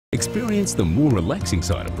Experience the more relaxing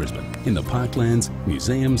side of Brisbane in the parklands,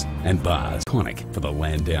 museums and bars, iconic for the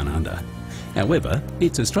land down under. However,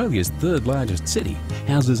 it's Australia's third largest city,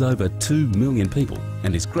 houses over 2 million people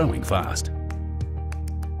and is growing fast.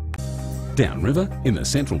 Downriver, in the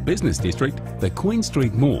central business district, the Queen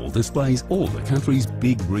Street Mall displays all the country's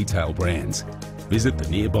big retail brands. Visit the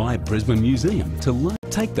nearby Brisbane Museum to learn.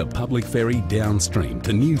 Take the public ferry downstream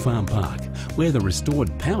to New Farm Park, where the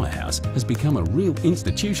restored powerhouse has become a real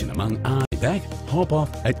institution among back, hop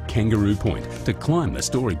off at Kangaroo Point to climb the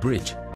Story Bridge.